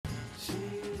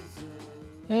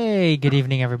Hey, good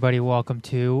evening, everybody. Welcome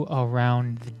to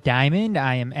Around the Diamond.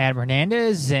 I am Adam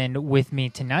Hernandez, and with me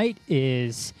tonight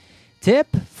is Tip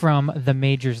from the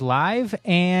Majors Live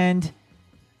and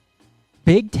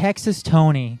Big Texas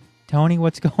Tony. Tony,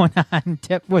 what's going on?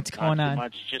 Tip, what's going on?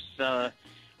 Not too much. Just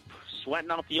sweating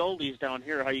out the oldies down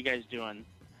here. How you guys doing?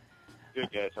 Good,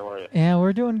 guys. How are you? Yeah,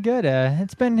 we're doing good.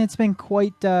 It's been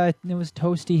quite. It was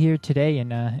toasty here today in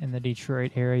the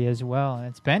Detroit area as well, and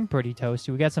it's been pretty toasty.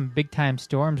 We got some big time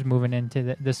storms moving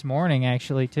into this morning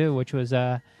actually too, which was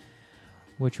kind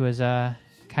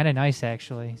of nice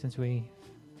actually, since we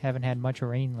haven't had much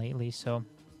rain lately. So,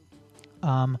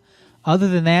 other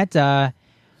than that,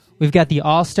 we've got the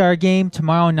All-Star game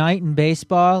tomorrow night in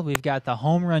baseball. We've got the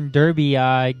Home Run Derby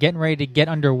getting ready to get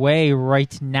underway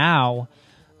right now.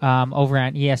 Over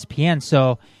on ESPN.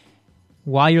 So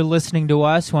while you're listening to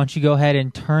us, why don't you go ahead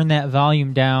and turn that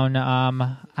volume down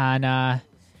on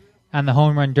the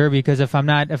Home Run Derby? Because if I'm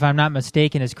not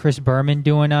mistaken, is Chris Berman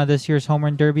doing this year's Home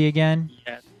Run Derby again?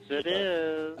 Yes, it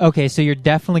is. Okay, so you're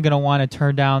definitely going to want to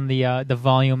turn down the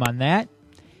volume on that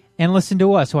and listen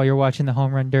to us while you're watching the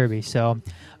Home Run Derby. So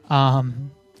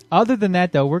other than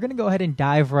that, though, we're going to go ahead and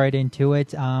dive right into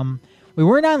it. We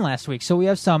weren't on last week, so we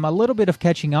have a little bit of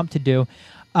catching up to do.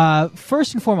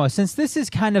 First and foremost, since this is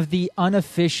kind of the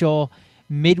unofficial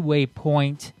midway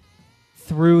point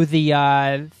through this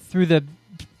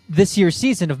year's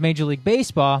season of Major League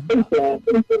Baseball,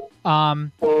 I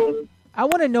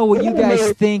want to know what you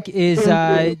guys think is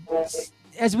as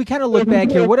we kind of look back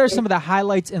here. What are some of the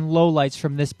highlights and lowlights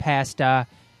from this past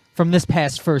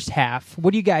first half?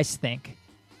 What do you guys think?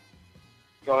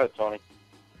 Go ahead, Tony.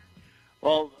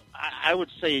 Well, I would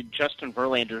say Justin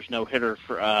Verlander's no-hitter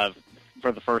for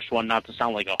the first one, not to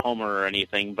sound like a homer or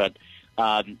anything, but,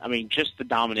 just the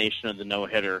domination of the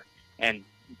no-hitter and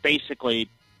basically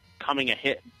coming a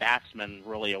hit batsman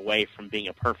really away from being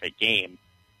a perfect game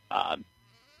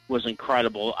was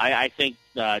incredible. I think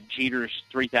Jeter's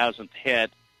 3,000th hit,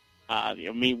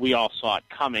 we all saw it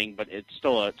coming, but it's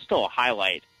still a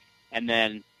highlight. And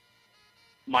then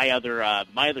my other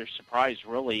surprise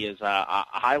really is a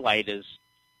highlight is,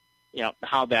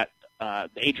 how that the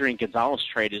Adrian Gonzalez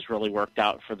trade has really worked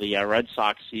out for the Red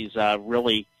Sox. He's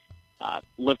really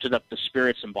lifted up the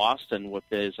spirits in Boston with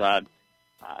his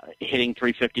hitting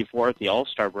 354 at the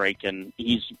All-Star break, and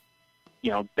he's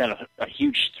been a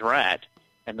huge threat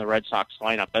in the Red Sox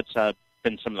lineup. That's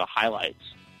been some of the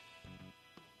highlights.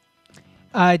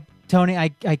 Tony, I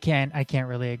can't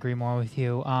really agree more with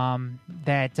you.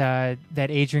 That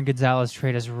Adrian Gonzalez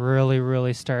trade has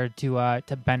really started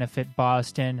to benefit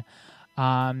Boston.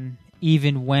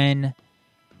 Even when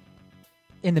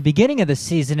in the beginning of the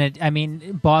season,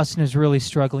 Boston is really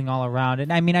struggling all around,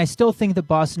 and I still think that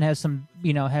Boston has some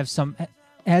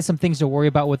things to worry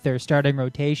about with their starting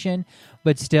rotation,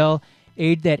 but still.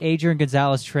 That Adrian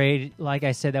Gonzalez trade, like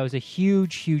I said, that was a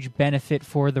huge benefit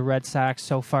for the Red Sox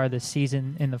so far this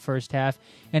season in the first half,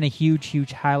 and a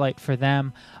huge highlight for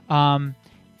them.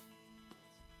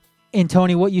 And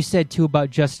Tony, what you said too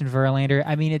about Justin Verlander,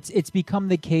 it's become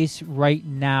the case right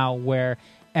now where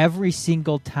every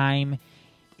single time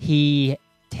he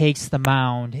takes the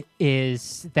mound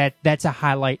that's a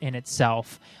highlight in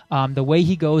itself. The way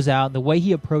he goes out, the way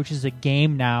he approaches a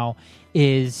game now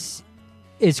is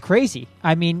crazy.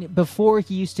 Before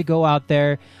he used to go out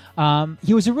there,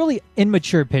 he was a really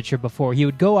immature pitcher before. He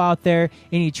would go out there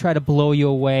and he'd try to blow you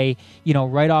away,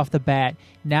 right off the bat.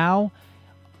 Now,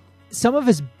 some of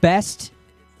his best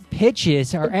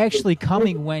pitches are actually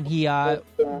coming when he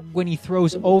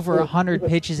throws over 100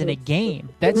 pitches in a game.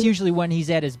 That's usually when he's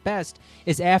at his best,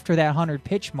 is after that 100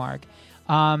 pitch mark.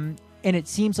 And it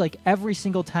seems like every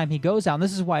single time he goes out, and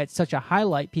this is why it's such a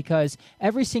highlight, because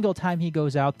every single time he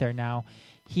goes out there now,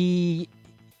 you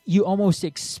almost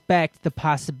expect the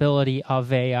possibility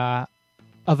of a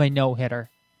no-hitter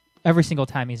every single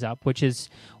time he's up, which is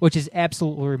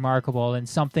absolutely remarkable, and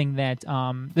something that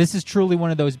this is truly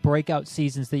one of those breakout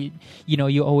seasons that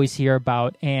you always hear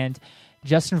about. And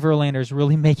Justin Verlander is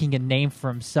really making a name for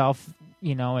himself,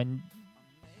 and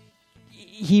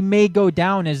he may go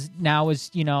down as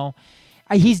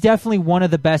he's definitely one of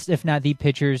the best, if not the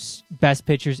best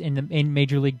pitchers in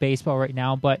Major League Baseball right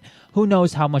now. But who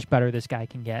knows how much better this guy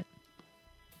can get?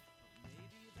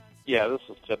 Yeah, this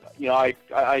is Tip. I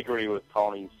agree with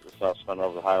Tony's assessment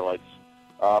of the highlights.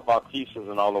 Bautista is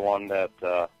another one that,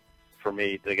 for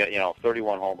me, to get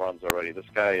 31 home runs already. This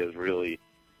guy is really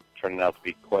turning out to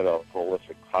be quite a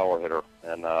prolific power hitter,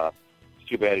 and it's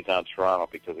too bad he's not in Toronto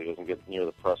because he doesn't get near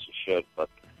the press he should. But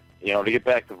to get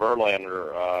back to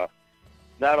Verlander.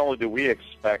 Not only do we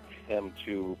expect him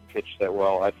to pitch that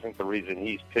well, I think the reason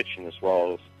he's pitching as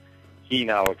well is he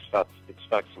now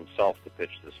expects himself to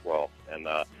pitch this well. And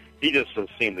he just has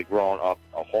seemed to grown up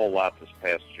a whole lot this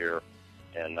past year,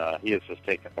 and he has just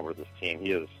taken over this team.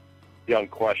 He is the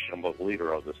unquestionable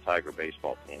leader of this Tiger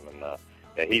baseball team, and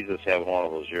yeah, he's just having one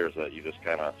of those years that you just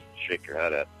kind of shake your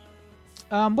head at.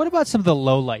 What about some of the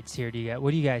lowlights here?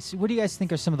 What do you guys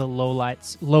think are some of the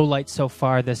lowlights so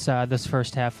far this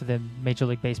first half of the Major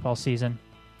League Baseball season?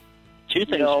 Two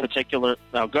things in particular.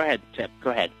 No, go ahead, Tip.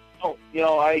 Go ahead. Oh,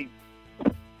 the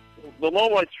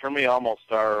lowlights for me almost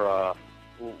are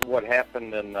what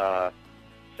happened in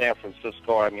San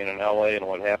Francisco. I mean, in L.A. and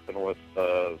what happened with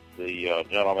the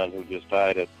gentleman who just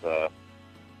died at the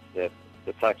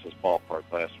Texas ballpark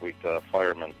last week,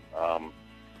 fireman.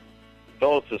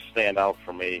 Those just stand out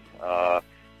for me.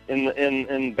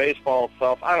 In baseball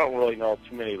itself, I don't really know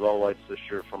too many lowlights this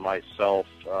year for myself.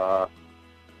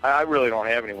 I really don't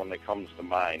have anyone that comes to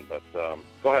mind, but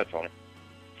go ahead, Tony.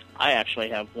 I actually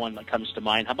have one that comes to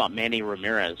mind. How about Manny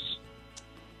Ramirez?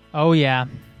 Oh, yeah.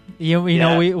 We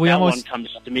almost... one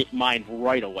comes to mind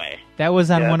right away. That was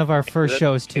on one of our first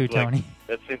shows, too, Tony.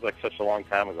 That seems like such a long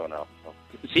time ago now. So.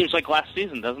 It seems like last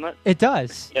season, doesn't it? It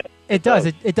does. Yeah, it does.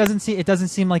 It doesn't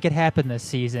seem like it happened this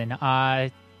season.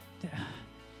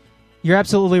 You're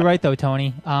absolutely right, though,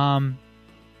 Tony.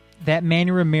 That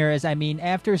Manny Ramirez, I mean,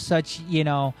 after such,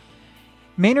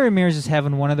 Manny Ramirez is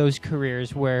having one of those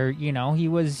careers where, he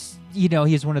was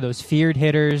one of those feared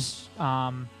hitters.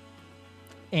 And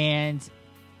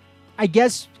I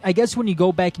guess when you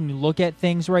go back and you look at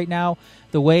things right now,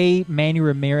 the way Manny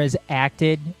Ramirez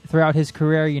acted throughout his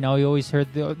career, you always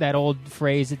heard that old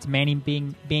phrase, it's Manny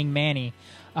being Manny.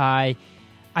 I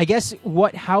guess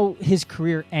how his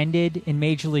career ended in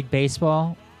Major League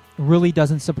Baseball really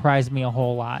doesn't surprise me a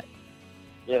whole lot.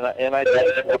 Yeah, and I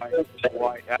think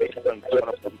why I haven't put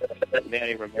up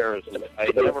Manny Ramirez.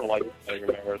 I never liked Manny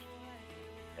Ramirez,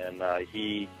 and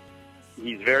he's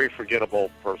a very forgettable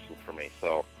person for me.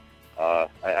 So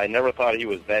I never thought he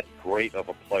was that great of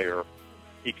a player.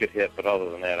 He could hit, but other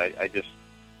than that, I just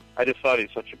thought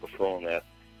he's such a buffoon that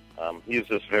he was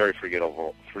just very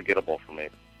forgettable for me.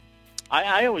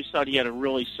 I always thought he had a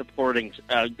really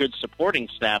good supporting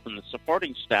staff, and the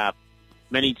supporting staff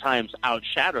many times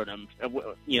outshadowed him.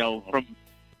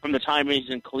 From the time he's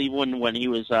in Cleveland when he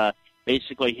was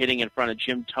basically hitting in front of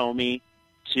Jim Thome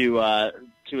to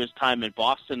his time in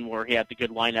Boston where he had the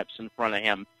good lineups in front of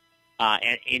him,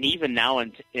 and even now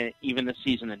even this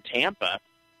season in Tampa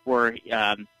where he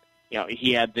had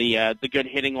the good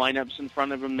hitting lineups in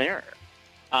front of him there.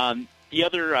 The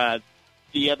other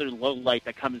low light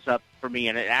that comes up for me,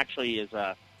 and it actually is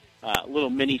a little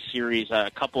mini-series,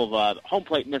 a couple of home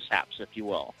plate mishaps, if you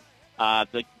will.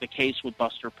 The case with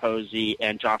Buster Posey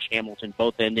and Josh Hamilton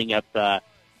both ending up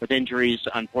with injuries.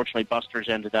 Unfortunately, Buster's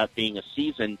ended up being a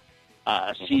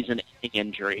season-ending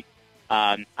injury.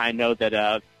 I know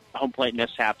that home plate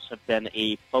mishaps have been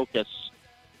a focus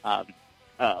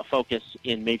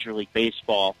in Major League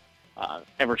Baseball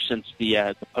ever since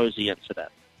the Posey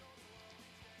incident.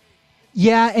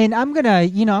 Yeah, and I'm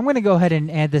gonna go ahead and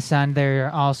add this on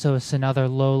there. Also, it's another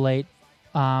low light.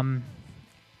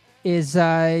 Is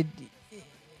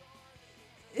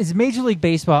Major League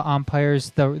Baseball umpires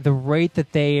the rate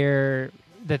that they're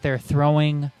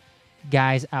throwing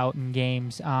guys out in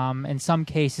games? In some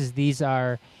cases, these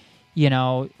are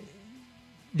Major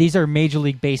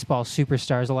League Baseball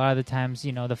superstars. A lot of the times,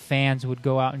 the fans would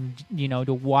go out and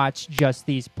to watch just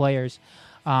these players.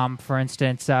 For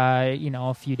instance,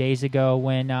 a few days ago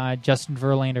when Justin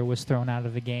Verlander was thrown out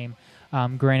of the game.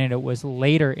 Granted, it was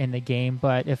later in the game,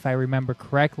 but if I remember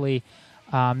correctly,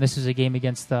 this was a game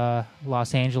against the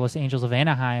Los Angeles Angels of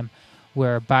Anaheim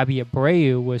where Bobby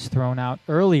Abreu was thrown out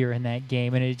earlier in that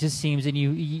game. And it just seems, and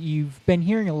you've been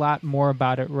hearing a lot more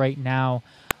about it right now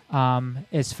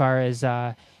as far as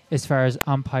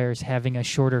umpires having a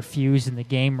shorter fuse in the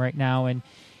game right now. And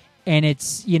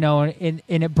it's, and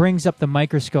it brings up the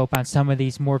microscope on some of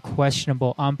these more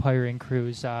questionable umpiring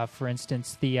crews. For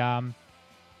instance, the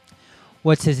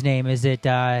what's his name? Is it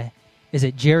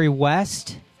Jerry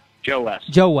West? Joe West.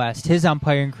 Joe West. His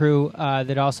umpiring crew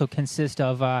that also consists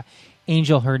of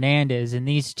Angel Hernandez, and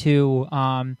these two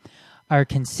are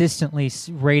consistently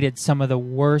rated some of the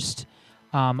worst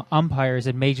umpires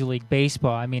in Major League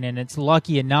Baseball. I mean, and it's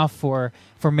lucky enough for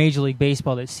Major League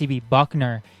Baseball that C.B.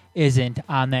 Buckner isn't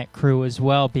on that crew as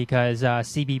well, because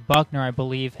C.B. Buckner, I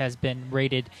believe, has been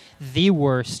rated the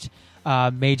worst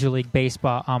Major League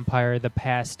Baseball umpire the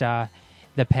past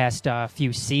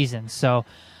few seasons. So,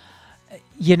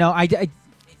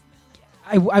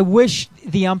 I wish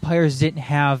the umpires didn't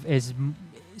have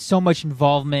so much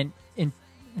involvement in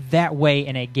that way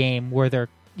in a game where they're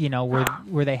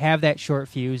where they have that short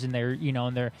fuse and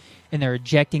they're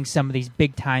ejecting some of these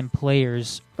big time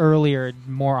players earlier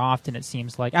more often. It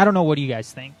seems like. I don't know. What do you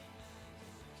guys think?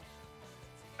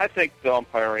 I think the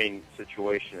umpiring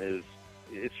situation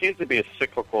it seems to be a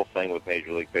cyclical thing with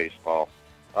Major League Baseball.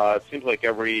 It seems like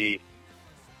every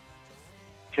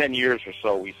 10 years or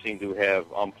so we seem to have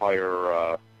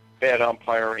bad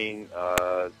umpiring,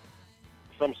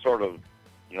 some sort of,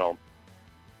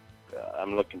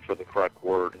 I'm looking for the correct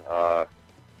word,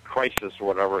 crisis or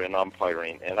whatever in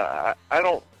umpiring. And I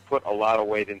don't put a lot of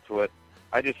weight into it.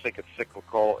 I just think it's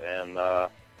cyclical, and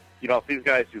if these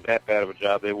guys do that bad of a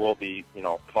job, they will be,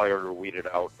 fired or weeded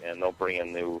out, and they'll bring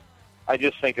in new. I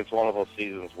just think it's one of those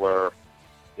seasons where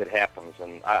it happens,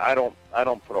 and I don't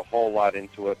put a whole lot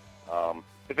into it.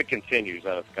 If it continues,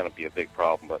 then it's going to be a big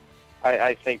problem. But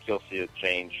I think you'll see it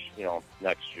change,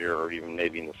 next year or even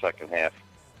maybe in the second half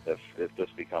if this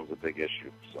becomes a big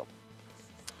issue. So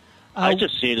I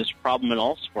just see it as a problem in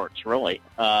all sports, really.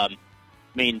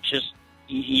 Just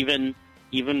even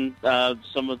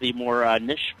some of the more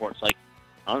niche sports, like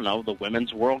I don't know, the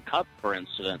Women's World Cup, for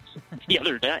instance, the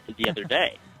other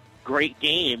day, great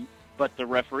game, but the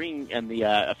refereeing and the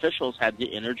officials had to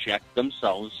interject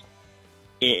themselves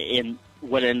in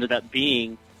what ended up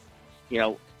being,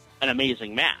 an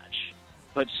amazing match.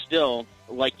 But still,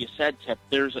 like you said, Tip,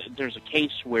 there's a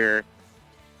case where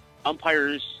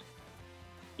umpires,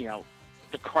 the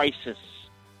crisis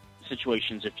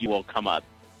situations, if you will, come up.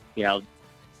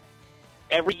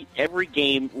 Every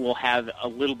game will have a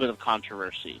little bit of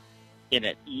controversy in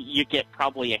it. You get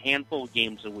probably a handful of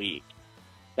games a week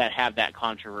that have that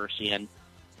controversy, and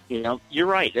you're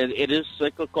right. It is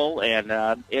cyclical, and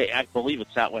I believe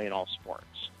it's that way in all sports.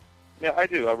 Yeah, I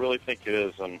do. I really think it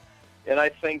is, and I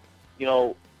think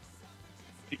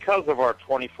because of our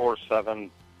 24/7,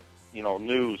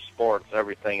 news, sports,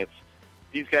 everything.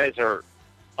 These guys are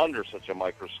under such a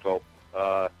microscope.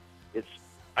 I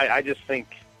just think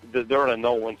that they're in a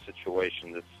no-win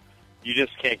situation. You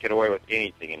just can't get away with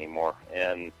anything anymore,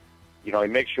 and it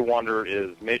makes you wonder: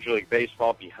 is Major League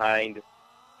Baseball behind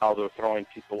how they're throwing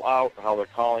people out, how they're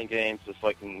calling games? Just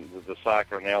like in the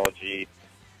soccer analogy,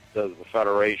 does the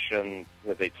federation,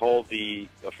 have they told the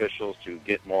officials to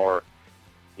get more,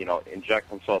 inject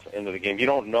themselves into the game? You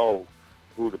don't know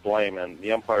who to blame, and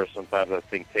the umpires sometimes, I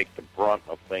think, take the brunt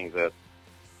of things that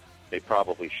they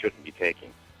probably shouldn't be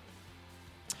taking.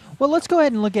 Well, let's go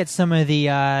ahead and look at some of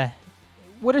the.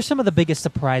 What are some of the biggest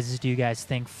surprises, do you guys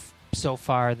think, so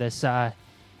far this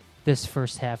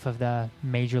first half of the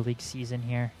Major League season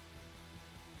here?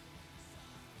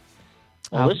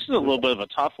 Well, this is a little bit of a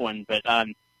tough one, but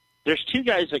there's two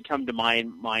guys that come to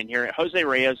mind here. Jose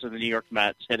Reyes of the New York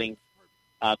Mets hitting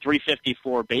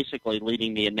 .354, basically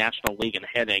leading the National League in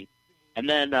hitting. And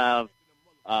then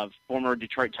former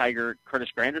Detroit Tiger Curtis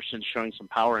Granderson showing some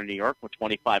power in New York with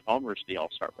 25 homers at the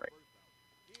All-Star break.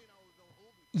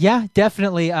 Yeah,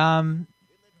 definitely.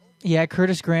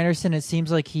 Curtis Granderson, it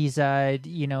seems like he's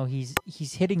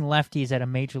hitting lefties at a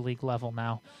major league level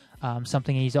now.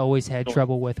 Something he's always had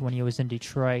trouble with when he was in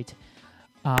Detroit.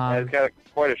 He's got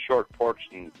quite a short porch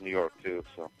in New York too.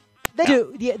 So they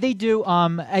do, yeah, they do.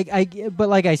 But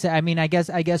like I said, I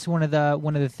guess one of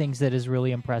the things that is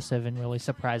really impressive and really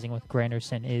surprising with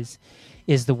Granderson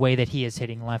is the way that he is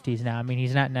hitting lefties now. I mean,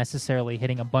 he's not necessarily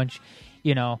hitting a bunch,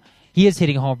 He is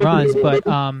hitting home runs, but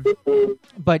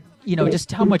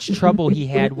just how much trouble he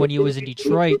had when he was in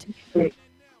Detroit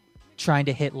trying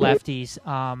to hit lefties.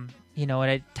 And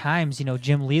at times,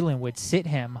 Jim Leyland would sit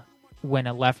him when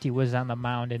a lefty was on the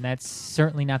mound, and that's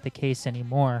certainly not the case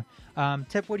anymore.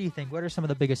 Tip, what do you think? What are some of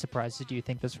the biggest surprises, do you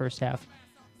think, this first half?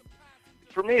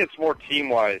 For me, it's more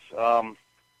team-wise. The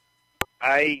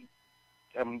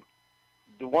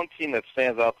one team that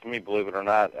stands out to me, believe it or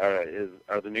not,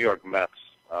 are the New York Mets.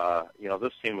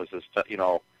 This team was just,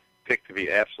 picked to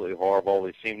be absolutely horrible.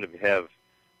 They seem to have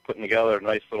putting together a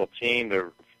nice little team.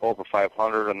 They're over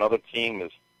 500. Another team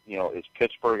is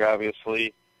Pittsburgh,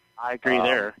 obviously. I agree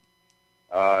there.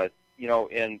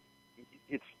 And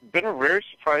it's been a very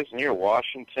surprising year.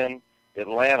 Washington,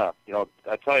 Atlanta.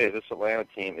 I tell you, this Atlanta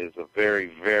team is a very,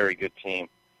 very good team.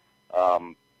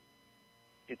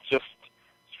 It's just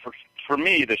for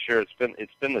me this year. It's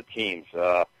been the teams.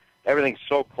 Everything's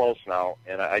so close now,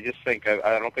 and I just think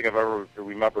I don't think I've ever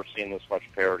remember seeing this much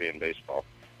parity in baseball.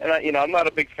 And I'm not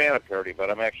a big fan of parity, but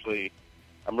I'm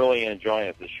really enjoying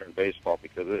it this year in baseball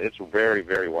because it's very,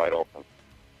 very wide open.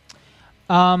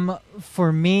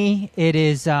 For me, it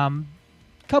is a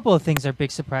couple of things are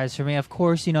big surprises for me. Of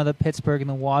course, the Pittsburgh and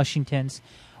the Washingtons,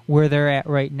 where they're at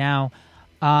right now.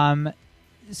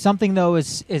 Something though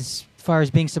is far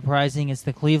as being surprising is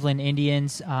the Cleveland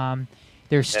Indians.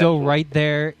 They're still Absolutely. right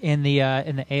there in the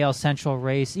AL Central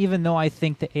race, even though I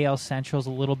think the AL Central is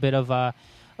a little bit of a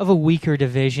weaker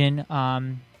division,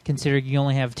 considering you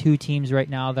only have 2 teams right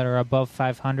now that are above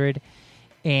 500.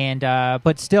 And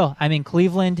but still, I mean,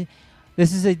 Cleveland.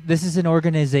 This is an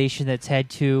organization that's had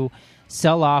to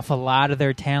sell off a lot of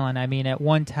their talent. I mean, at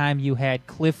one time you had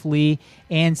Cliff Lee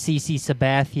and CC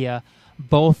Sabathia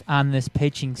both on this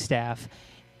pitching staff,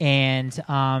 and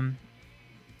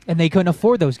they couldn't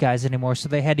afford those guys anymore, so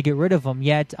they had to get rid of them.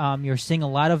 Yet you're seeing a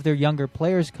lot of their younger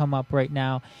players come up right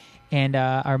now and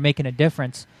are making a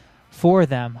difference for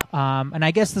them. And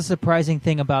I guess the surprising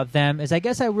thing about them is I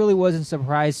guess I really wasn't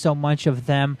surprised so much of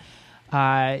them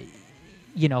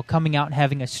coming out and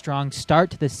having a strong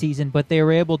start to the season, but they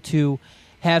were able to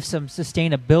have some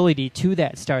sustainability to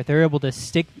that start. They're able to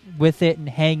stick with it and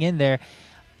hang in there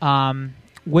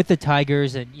with the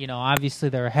Tigers, and obviously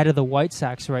they're ahead of the White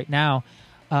Sox right now.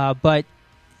 But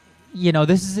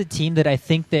this is a team that I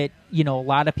think that a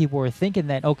lot of people were thinking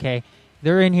that, okay,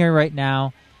 they're in here right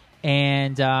now,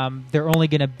 and they're only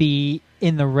going to be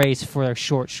in the race for a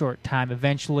short time.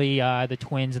 Eventually, the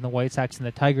Twins and the White Sox and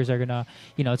the Tigers are going to,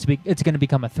 it's going to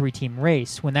become a 3-team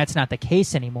race, when that's not the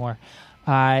case anymore.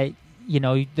 The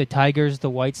Tigers, the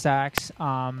White Sox,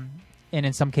 and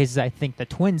in some cases I think the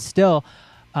Twins still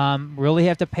really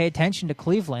have to pay attention to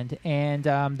Cleveland, and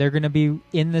they're going to be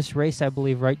in this race, I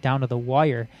believe, right down to the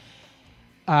wire.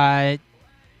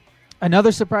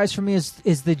 Another surprise for me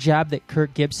is the job that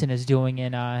Kirk Gibson is doing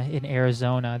in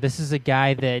Arizona. This is a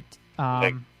guy that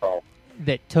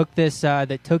took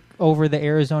over the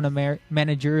Arizona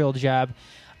managerial job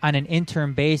on an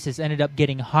interim basis, ended up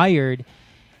getting hired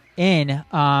in,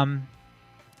 and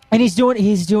he's doing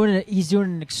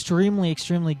an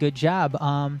extremely good job.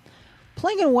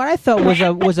 Playing in what I thought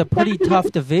was a pretty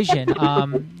tough division.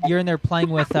 You're in there playing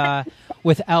with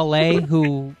LA,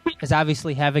 who is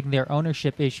obviously having their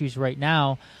ownership issues right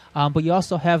now, but you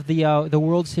also have the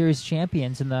World Series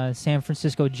champions and the San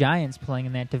Francisco Giants playing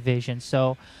in that division.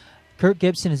 So Kirk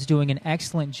Gibson is doing an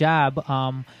excellent job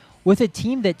with a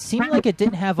team that seemed like it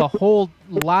didn't have a whole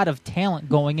lot of talent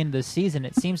going into the season.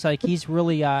 It seems like he's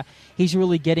really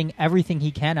getting everything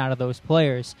he can out of those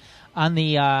players. On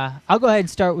the, I'll go ahead and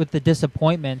start with the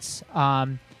disappointments.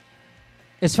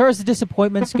 As far as the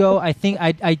disappointments go, I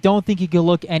don't think you can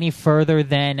look any further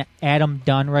than Adam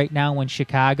Dunn right now in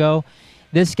Chicago.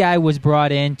 This guy was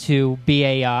brought in to be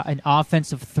an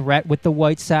offensive threat with the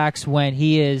White Sox when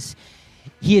he is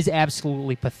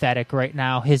absolutely pathetic right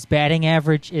now. His batting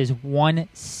average is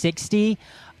 160.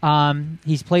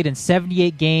 He's played in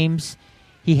 78 games.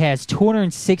 He has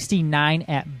 269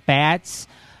 at bats,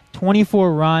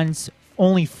 24 runs,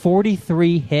 only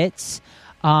 43 hits,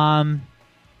 and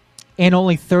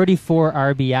only 34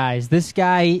 RBIs. This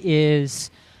guy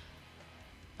is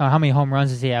how many home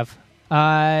runs does he have?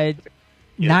 9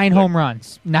 home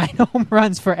runs. 9 home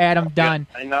runs for Adam Dunn.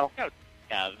 I know.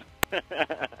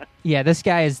 Yeah, this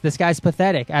guy's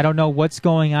pathetic. I don't know what's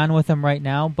going on with him right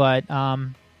now, but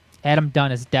Adam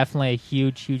Dunn is definitely a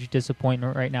huge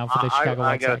disappointment right now for the Chicago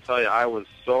White Sox. I got to tell you, I was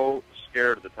so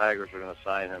scared the Tigers were going to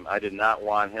sign him. I did not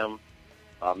want him.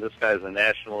 This guy is a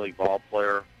National League ball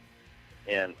player,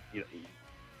 and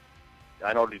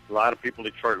I know a lot of people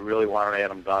in Detroit really wanted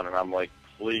Adam Dunn, and I'm like,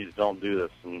 please don't do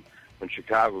this. And when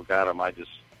Chicago got him, I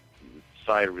just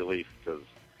sighed of relief because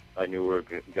I knew we were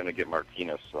going to get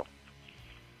Martinez. So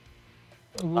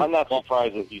I'm not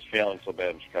surprised that he's failing so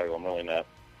bad in Chicago. I'm really not.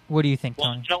 What do you think, Tony?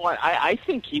 Well, you know what? I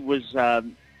think he was.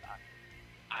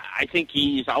 I think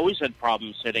he's always had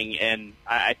problems hitting, and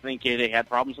I think they had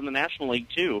problems in the National League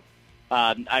too.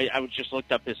 I just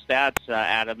looked up his stats,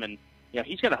 Adam, and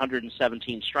he's got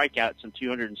 117 strikeouts and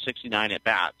 269 at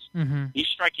bats. Mm-hmm. He's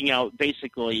striking out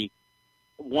basically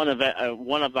one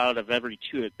out of every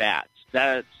 2 at bats.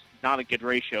 That's not a good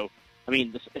ratio. I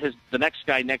mean, the next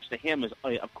guy next to him is,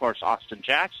 of course, Austin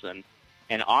Jackson,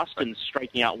 and Austin's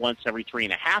striking out once every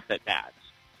 3.5 at bats.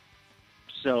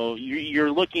 So you're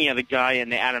looking at a guy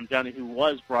in Adam Dunn who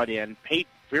was brought in, paid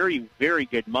very, very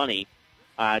good money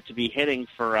to be hitting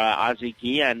for Ozzie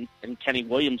Guillen and Kenny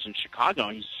Williams in Chicago,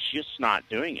 and he's just not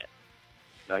doing it.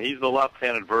 Now, he's the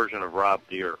left-handed version of Rob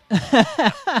Deere.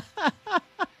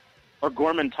 Or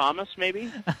Gorman Thomas,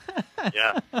 maybe?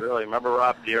 Yeah, really. Remember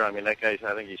Rob Deere? I mean, that guy,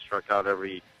 I think he struck out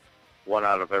one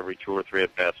out of every 2 or 3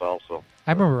 at bats also.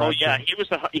 I remember. Oh yeah, he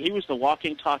was the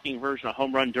walking, talking version of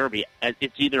Home Run Derby.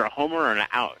 It's either a homer or an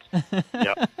out.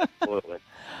 Yep, absolutely.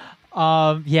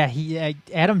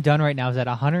 Adam Dunn right now is at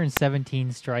 117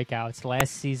 strikeouts.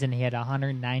 Last season he had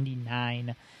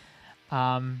 199.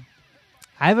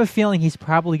 I have a feeling he's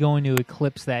probably going to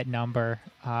eclipse that number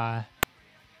by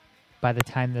the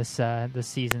time this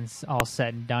season's all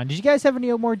said and done. Did you guys have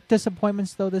any more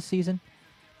disappointments, though, this season?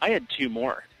 I had two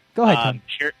more. Go ahead,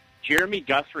 Tony. Jeremy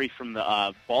Guthrie from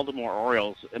the Baltimore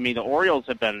Orioles. I mean, the Orioles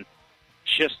have been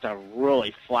just a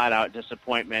really flat-out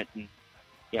disappointment. And,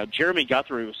 Jeremy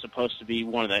Guthrie was supposed to be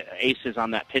one of the aces on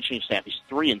that pitching staff. He's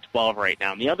 3-12 right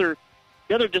now. And the other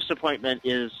disappointment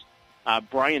is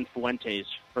Brian Fuentes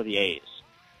for the A's.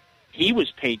 He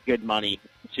was paid good money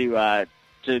to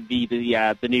be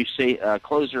the new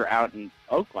closer out in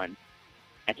Oakland,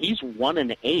 and he's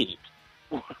 1-8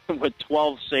 with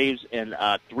 12 saves and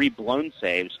 3 blown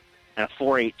saves and a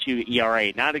 4.82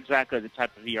 ERA. Not exactly the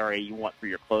type of ERA you want for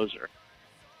your closer.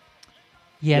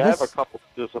 I have a couple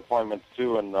disappointments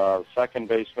too, and the second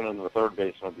baseman and the third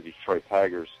baseman of the Detroit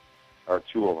Tigers are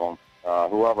two of them.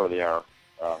 Whoever they are,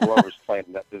 whoever's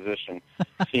playing that position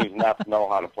seems not to know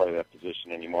how to play that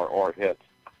position anymore or hit.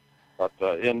 But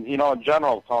in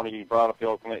general, Tony, you brought up the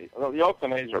Oakland A's. The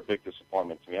Oakland A's are a big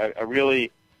disappointment to me. I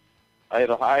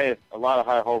had a lot of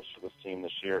high hopes for this team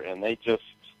this year, and it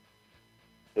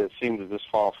seemed to just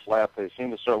fall flat. They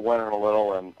seem to start winning a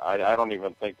little, and I don't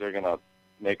even think they're going to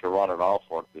make a run at all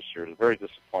for it this year. It's very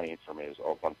disappointing for me as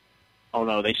Oakland. Oh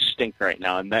no, they stink right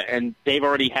now, and they've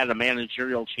already had a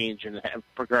managerial change and have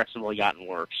progressively gotten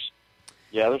worse.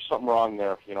 Yeah, there's something wrong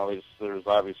there. There's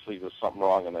obviously something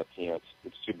wrong in that team.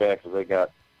 It's too bad because they got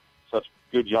such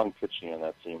good young pitching in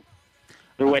that team.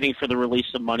 They're waiting for the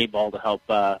release of Moneyball to help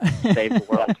save the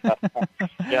world.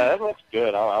 Yeah, that looks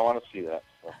good. I want to see that.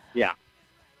 So. Yeah.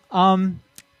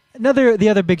 The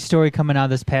other big story coming out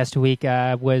this past week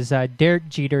was Derek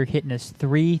Jeter hitting his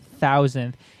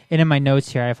 3,000th. And in my notes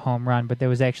here, I have home run, but there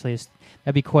was actually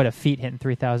that'd be quite a feat hitting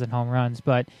 3,000 home runs.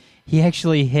 But he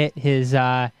actually hit his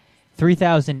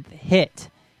 3,000th hit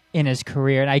in his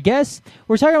career. And I guess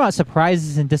we're talking about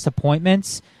surprises and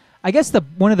disappointments. I guess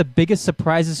one of the biggest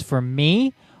surprises for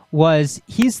me was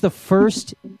he's the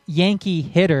first Yankee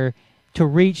hitter to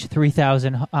reach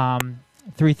 3,000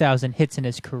 hits in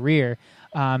his career.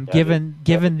 Given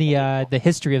the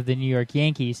history of the New York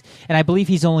Yankees, and I believe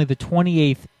he's only the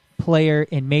 28th player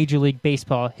in Major League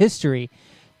Baseball history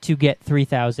to get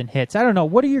 3,000 hits. I don't know.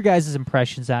 What are your guys'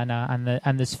 impressions on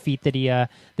this feat that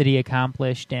he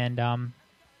accomplished? And I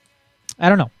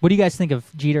don't know. What do you guys think of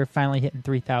Jeter finally hitting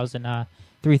 3,000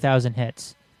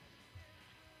 hits?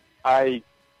 I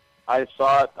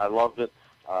saw it. I loved it.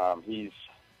 He's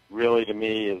really, to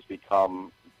me, has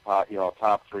become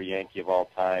top 3 Yankee of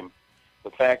all time. The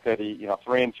fact that he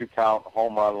 3-2 count,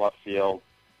 home run left field,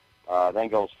 then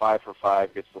goes 5 for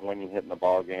 5, gets the winning hit in the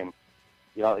ball game.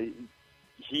 That's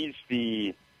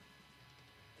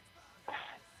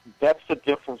the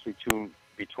difference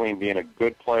between being a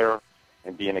good player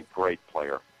and being a great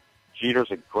player.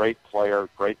 Jeter's a great player.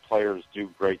 Great players do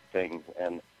great things,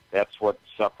 and that's what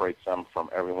separates them from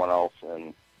everyone else.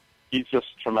 And he's just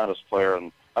a tremendous player.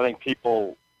 And I think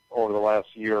people over the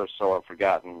last year or so have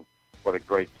forgotten what a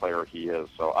great player he is.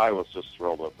 So I was just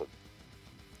thrilled with it.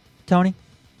 Tony?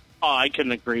 Oh, I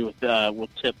couldn't agree with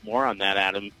Tip more on that,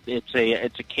 Adam. It's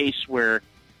a case where,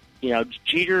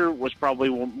 Jeter was probably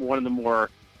one of the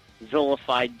more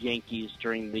vilified Yankees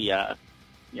during the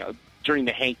Yankees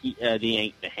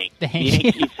heyday. The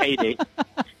Yankees.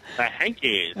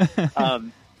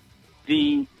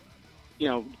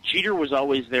 Jeter was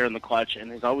always there in the clutch and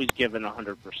has always given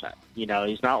 100%.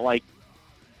 He's not like,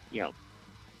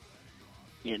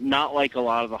 not like a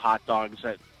lot of the hot dogs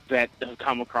that have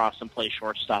come across and play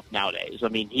shortstop nowadays. I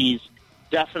mean, he's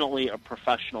definitely a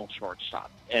professional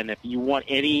shortstop. And if you want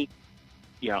any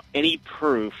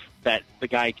proof that the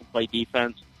guy can play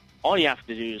defense, all you have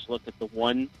to do is look at the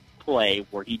one play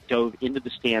where he dove into the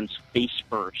stands face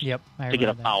first to get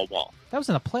a foul ball. That was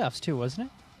in the playoffs too, wasn't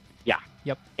it? Yeah.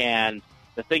 Yep. And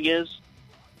the thing is,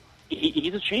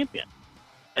 he's a champion.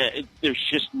 There's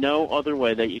just no other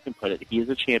way that you can put it. He is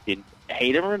a champion.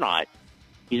 Hate him or not,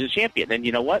 he's a champion. And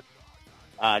you know what?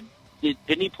 Didn't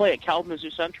he play at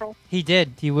Kalamazoo Central? He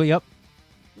did. Yep.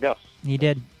 Yes. He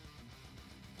did.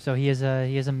 So he is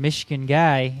a Michigan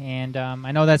guy, and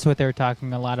I know that's what they're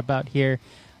talking a lot about here.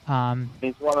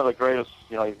 He's one of the greatest.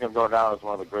 He's going to go down as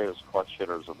one of the greatest clutch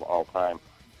hitters of all time.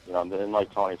 And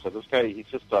like Tony said, this guy, he's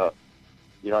just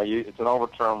it's an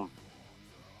overterm.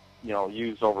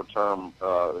 Used overterm.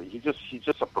 He's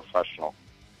just a professional,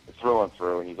 through and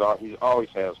through, and he always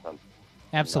has been.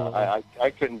 Absolutely.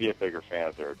 I couldn't be a bigger fan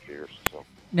of Derek Jeter. So.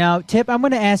 Now, Tip, I'm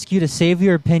going to ask you to save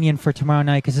your opinion for tomorrow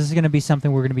night because this is going to be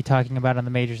something we're going to be talking about on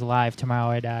the Majors Live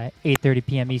tomorrow at 8:30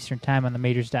 p.m. Eastern Time on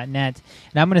themajors.net.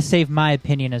 And I'm going to save my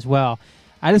opinion as well.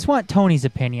 I just want Tony's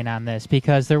opinion on this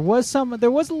because there was a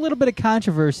little bit of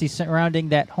controversy surrounding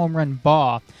that home run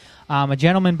ball. A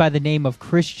gentleman by the name of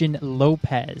Christian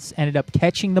Lopez ended up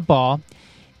catching the ball,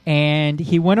 and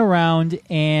he went around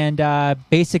and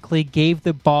basically gave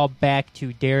the ball back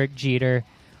to Derek Jeter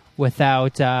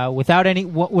without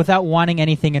wanting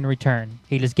anything in return.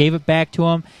 He just gave it back to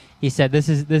him. He said, "This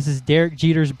is Derek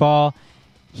Jeter's ball.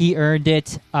 He earned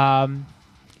it."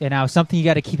 And now something you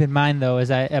got to keep in mind though is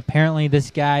apparently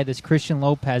this Christian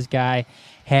Lopez guy,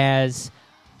 has,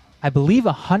 I believe,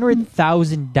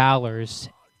 $100,000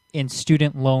 in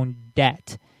student loan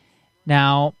debt.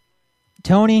 Now,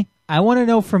 Tony, I want to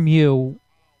know from you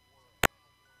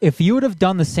if you would have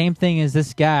done the same thing as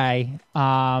this guy.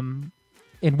 And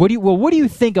what do you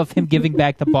think of him giving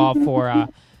back the ball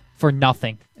for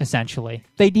nothing? Essentially,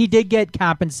 he did get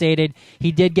compensated.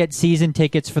 He did get season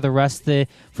tickets for the rest of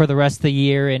the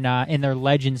year in their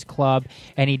Legends Club,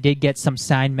 and he did get some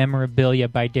signed memorabilia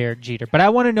by Derek Jeter. But I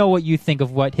want to know what you think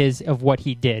of what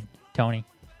he did, Tony.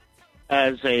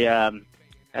 As a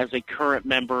current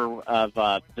member of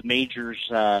the majors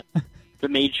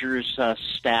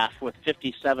staff with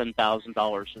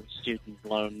 $57,000 in student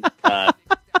loan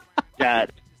debt.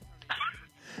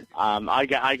 I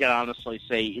got honestly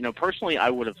say, personally, I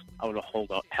would have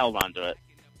held on to it.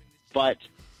 But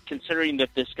considering that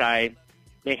this guy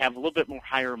may have a little bit more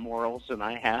higher morals than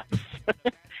I have,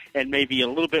 and maybe a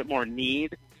little bit more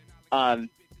need,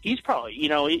 he's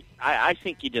probably, I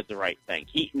think he did the right thing.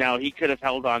 He could have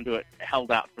held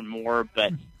out for more,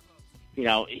 but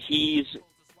he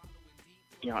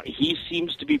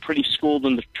seems to be pretty schooled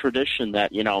in the tradition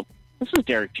that this is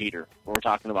Derek Jeter we're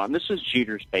talking about, and this is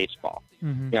Jeter's baseball.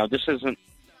 Mm-hmm. This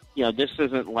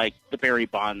isn't like the Barry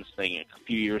Bonds thing a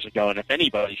few years ago. And if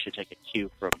anybody should take a cue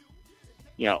from,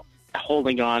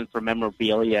 holding on for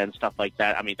memorabilia and stuff like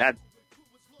that, I mean,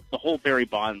 the whole Barry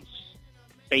Bonds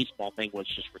baseball thing was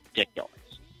just ridiculous.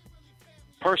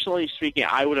 Personally speaking,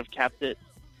 I would have kept it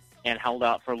and held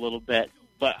out for a little bit,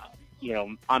 but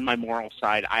on my moral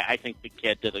side, I think the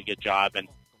kid did a good job, and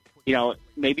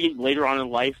maybe later on in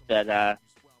life that,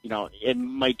 it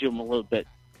might do him a little bit,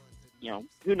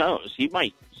 who knows?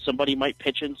 Somebody might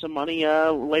pitch in some money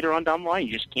later on down the line.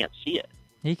 You just can't see it.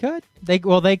 He could. They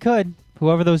could.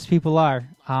 Whoever those people are.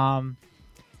 I'm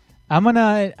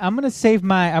gonna save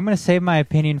my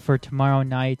opinion for tomorrow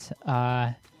night.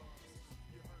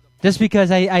 Just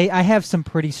because I have some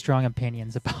pretty strong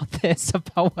opinions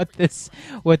about what this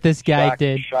guy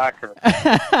did. Shocker.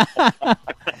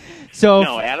 So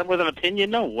no, Adam with an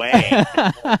opinion? No way.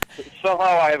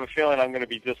 Somehow I have a feeling I'm going to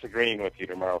be disagreeing with you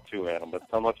tomorrow too, Adam, but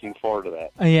I'm looking forward to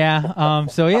that.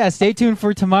 Yeah. Stay tuned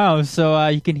for tomorrow so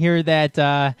you can hear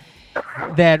that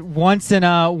once in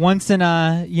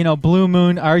a blue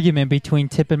moon argument between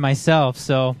Tip and myself.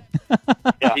 So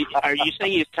yeah. Are you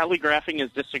saying he's telegraphing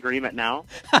his disagreement now?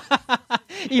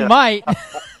 He might.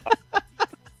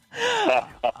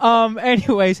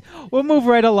 Anyways, we'll move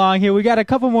right along here. We got a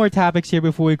couple more topics here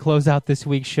before we close out this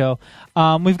week's show.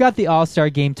 We've got the All-Star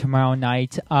game tomorrow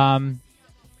night. And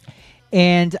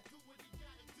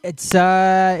it's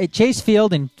at Chase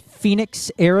Field in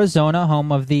Phoenix, Arizona,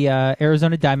 home of the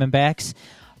Arizona Diamondbacks.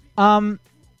 A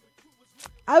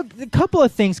couple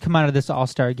of things come out of this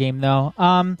All-Star game, though.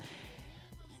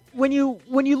 When you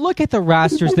look at the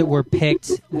rosters that were picked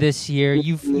this year,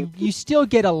 you still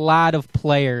get a lot of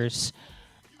players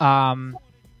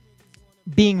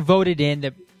being voted in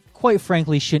that, quite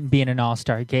frankly, shouldn't be in an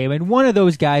All-Star game. And one of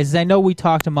those guys, I know we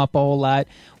talked him up a whole lot,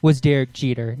 was Derek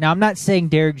Jeter. Now, I'm not saying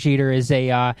Derek Jeter is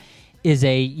a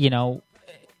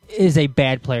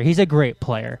bad player. He's a great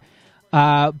player.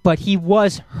 But he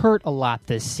was hurt a lot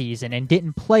this season and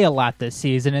didn't play a lot this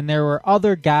season. And there were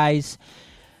other guys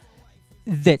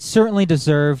that certainly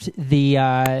deserved the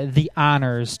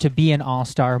honors to be an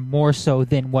All-Star more so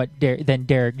than than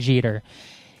Derek Jeter.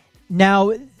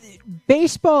 Now,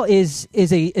 baseball has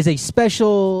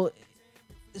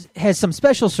some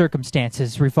special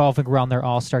circumstances revolving around their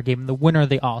All-Star game and the winner of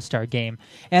the All-Star game.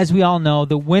 As we all know,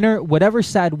 the winner, whatever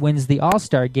side wins the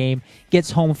All-Star game,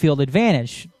 gets home field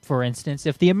advantage. For instance,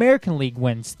 if the American League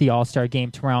wins the All-Star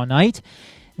game tomorrow night,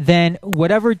 then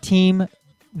whatever team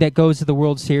that goes to the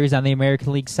World Series on the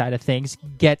American League side of things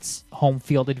gets home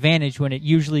field advantage when it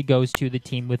usually goes to the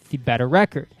team with the better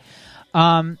record.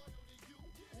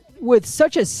 With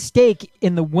such a stake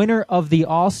in the winner of the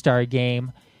All-Star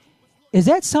game, is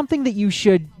that something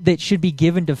that should be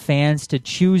given to fans to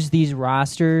choose these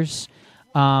rosters?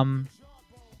 When,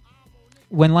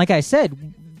 like I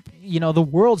said, the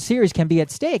World Series can be at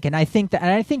stake, and I think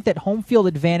that home field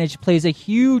advantage plays a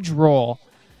huge role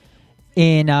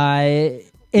in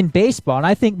in baseball, and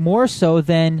I think more so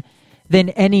than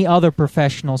any other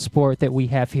professional sport that we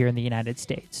have here in the United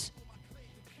States.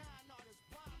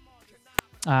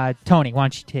 Tony, why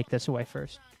don't you take this away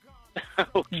first?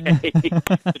 Okay,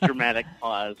 the dramatic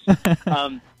pause.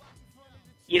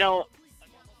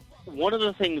 One of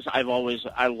the things I've always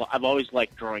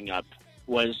liked growing up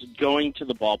was going to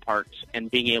the ballparks and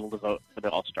being able to vote for the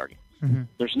All-Star game. Mm-hmm.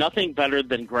 There's nothing better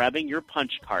than grabbing your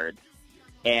punch card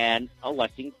and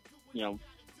electing,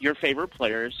 your favorite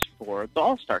players for the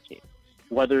All-Star team.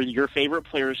 Whether your favorite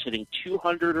player is hitting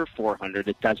 200 or 400,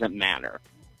 it doesn't matter.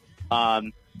 That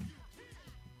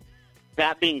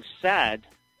being said,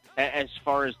 as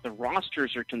far as the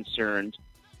rosters are concerned,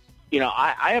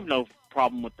 I have no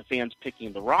problem with the fans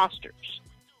picking the rosters.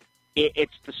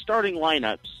 It's the starting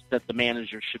lineups that the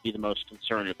managers should be the most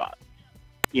concerned about.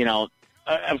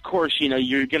 Of course,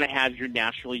 you're going to have your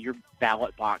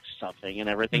ballot box stuffing and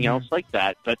everything else like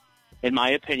that. But in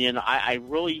my opinion, I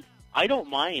don't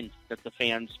mind that the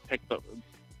fans pick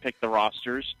the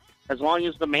rosters as long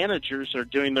as the managers are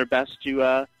doing their best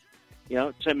to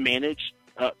manage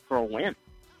for a win.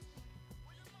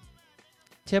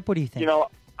 Tip, what do you think?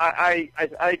 I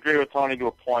agree with Tony to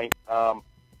a point.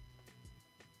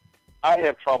 I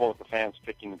have trouble with the fans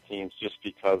picking the teams just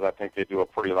because I think they do a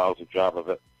pretty lousy job of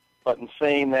it. But in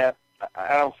saying that,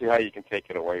 I don't see how you can take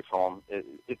it away from them.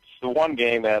 It's the one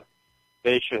game that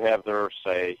they should have their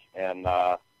say, and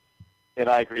I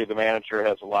agree the manager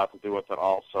has a lot to do with it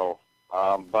also.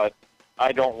 But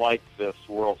I don't like this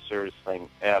World Series thing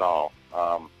at all.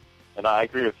 And I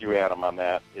agree with you, Adam, on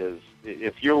that.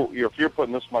 If you're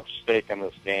putting this much stake in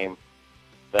this game,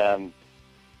 then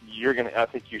I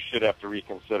think you should have to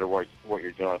reconsider what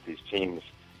you're doing with these teams.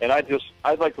 And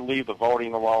I'd like to leave the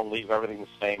voting alone, leave everything the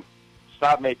same.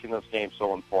 Stop making this game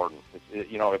so important.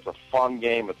 It's a fun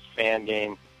game. It's a fan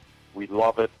game. We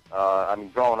love it.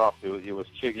 Growing up,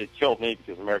 it killed me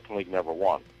because the American League never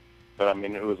won. But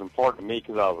it was important to me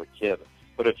because I was a kid.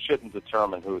 But it shouldn't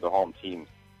determine who the home team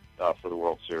for the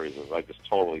World Series is. I just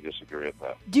totally disagree with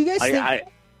that. Do you guys think?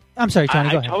 I'm sorry, Tony.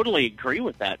 Go ahead. I totally agree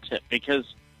with that tip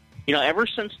because ever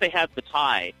since they had the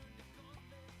tie,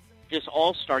 this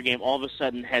All-Star game all of a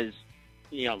sudden has,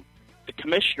 the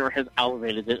commissioner has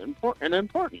elevated it in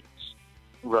importance.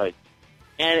 Right.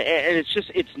 And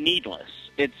it's needless.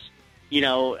 It's,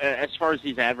 as far as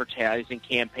these advertising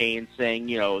campaigns saying,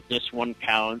 this one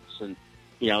counts and,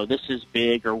 this is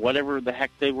big or whatever the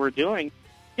heck they were doing,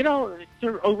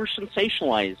 they're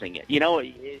over-sensationalizing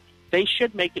it. They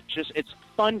should make it it's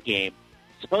a fun game.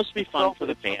 It's supposed to be fun for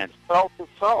the fans. It sells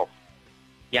itself.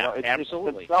 Yeah,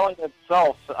 absolutely. It's selling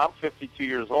itself. I'm 52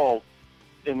 years old,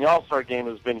 and the All-Star game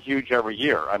has been huge every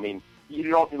year. You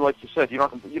don't, like you said,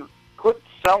 you quit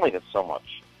selling it so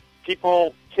much.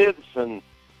 People, kids, and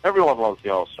everyone loves the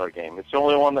All-Star game. It's the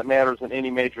only one that matters in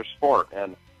any major sport,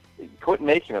 and quit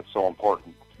making it so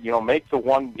important. Make the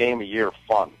one game a year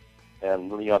fun.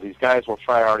 And, these guys will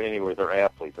try hard anyway. They're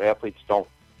athletes. Athletes don't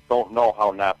know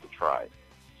how not to try.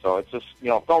 So it's just,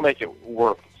 don't make it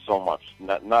worth so much.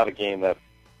 Not a game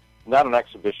not an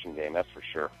exhibition game, that's for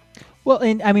sure. Well,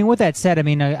 and with that said,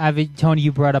 Tony,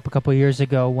 you brought up a couple of years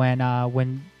ago when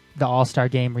the All-Star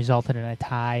game resulted in a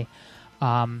tie.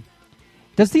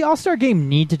 Does the All-Star game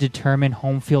need to determine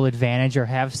home field advantage or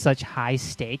have such high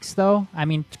stakes, though?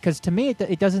 Because to me,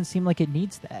 it doesn't seem like it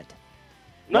needs that.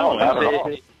 No, not at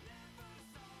all.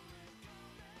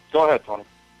 Go ahead, Tony.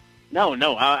 No.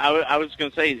 I was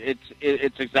going to say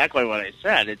it's exactly what I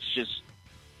said. It's just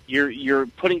you're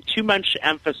putting too much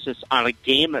emphasis on a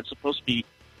game that's supposed to be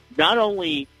not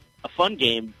only a fun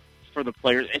game for the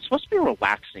players, it's supposed to be a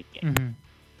relaxing game.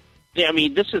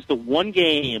 Mm-hmm. This is the one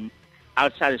game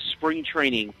outside of spring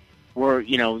training where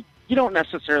you don't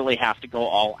necessarily have to go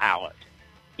all out.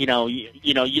 You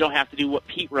don't have to do what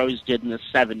Pete Rose did in the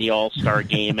 '70 All-Star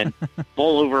game and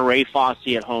bowl over Ray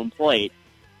Fosse at home plate.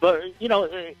 But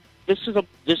this is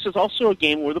also a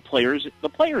game where the players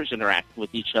interact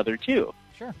with each other too.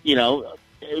 Sure.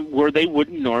 Where they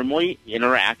wouldn't normally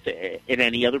interact at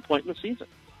any other point in the season.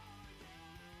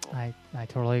 I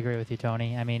totally agree with you,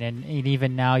 Tony. And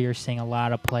even now you're seeing a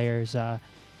lot of players,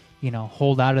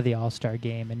 hold out of the All-Star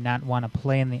game and not want to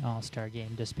play in the All-Star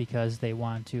game just because they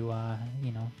want to,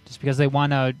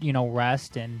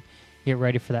 rest and get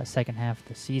ready for that second half of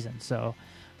the season. So.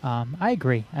 I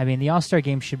agree. The All-Star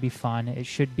game should be fun. It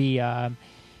should be.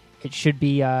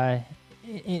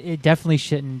 It definitely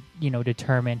shouldn't,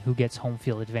 determine who gets home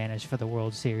field advantage for the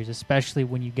World Series, especially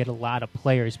when you get a lot of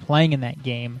players playing in that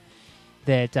game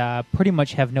that pretty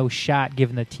much have no shot,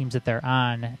 given the teams that they're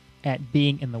on, at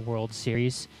being in the World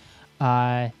Series.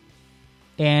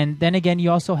 And then again, you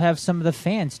also have some of the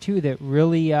fans too that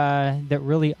really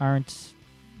aren't,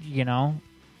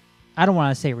 I don't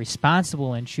want to say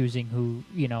responsible in choosing who's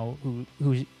going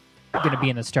to be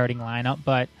in the starting lineup,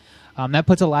 but that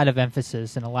puts a lot of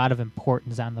emphasis and a lot of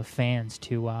importance on the fans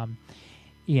to,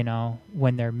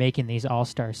 when they're making these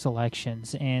all-star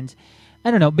selections. And I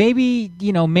don't know, maybe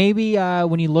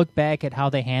when you look back at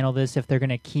how they handle this, if they're going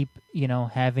to keep,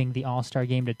 having the all-star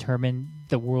game determine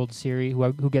the World Series,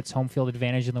 who gets home field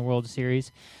advantage in the World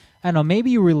Series, I don't know,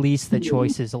 maybe you release the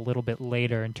choices a little bit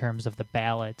later in terms of the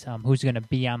ballot, who's going to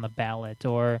be on the ballot,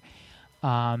 or,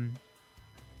 so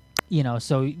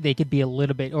they could be a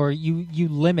little bit, or you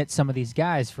limit some of these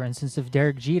guys. For instance, if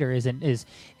Derek Jeter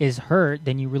is hurt,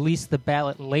 then you release the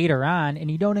ballot later on,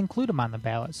 and you don't include him on the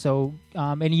ballot. So,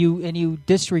 and you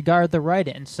disregard the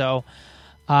write-in. So,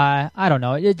 I don't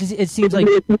know. It seems like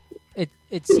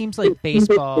it seems like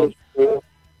baseball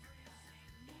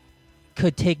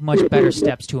could take much better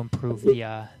steps to improve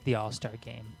the All-Star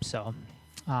game. So,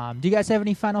 do you guys have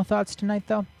any final thoughts tonight,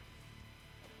 though?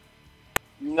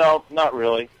 No, not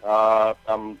really. I've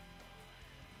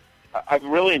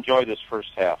really enjoyed this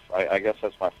first half. I guess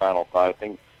that's my final thought. I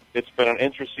think it's been an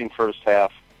interesting first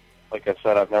half. Like I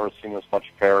said, I've never seen this much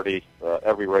parity.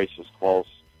 Every race is close.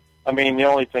 I mean, the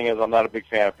only thing is I'm not a big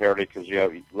fan of parity because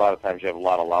a lot of times you have a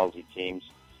lot of lousy teams.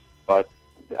 But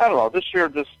I don't know. This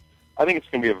year, I think it's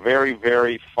going to be a very,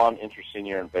 very fun, interesting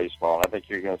year in baseball. And I think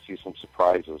you're going to see some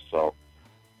surprises. So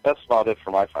that's about it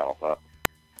for my final thought.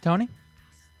 Tony?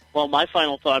 Well, my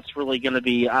final thought's really going to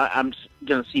be I'm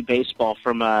going to see baseball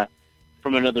from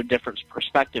another different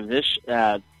perspective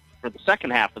for the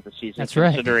second half of the season. That's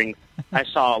right. Considering I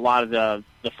saw a lot of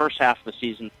the first half of the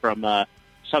season from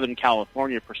Southern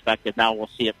California perspective. Now we'll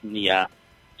see it from the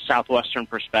southwestern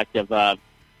perspective.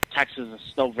 Texas is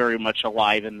still very much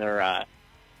alive in their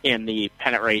in the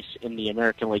pennant race in the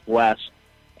American League West,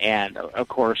 and of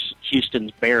course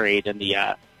Houston's buried in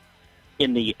the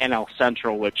NL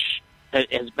Central, which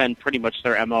has been pretty much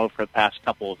their MO for the past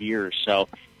couple of years. So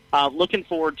looking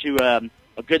forward to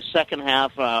a good second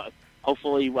half.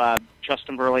 Hopefully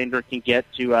Justin Verlander can get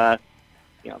to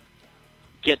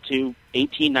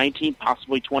 18, 19,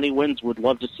 possibly 20 wins. Would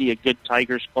love to see a good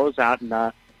Tigers closeout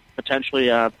and potentially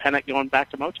a pennant going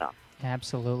back to Motown.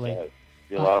 Absolutely. Yeah,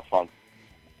 be a lot of fun.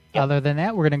 Other than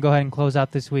that, we're going to go ahead and close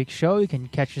out this week's show. You can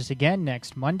catch us again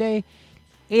next Monday,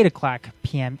 8 o'clock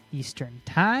p.m. Eastern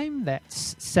Time.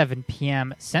 That's 7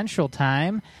 p.m. Central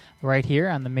Time right here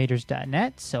on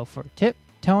themajors.net. So for Tip,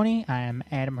 Tony, I am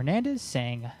Adam Hernandez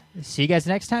saying see you guys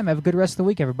next time. Have a good rest of the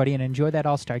week, everybody, and enjoy that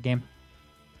All-Star game.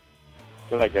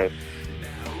 Good night, guys.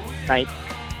 Night.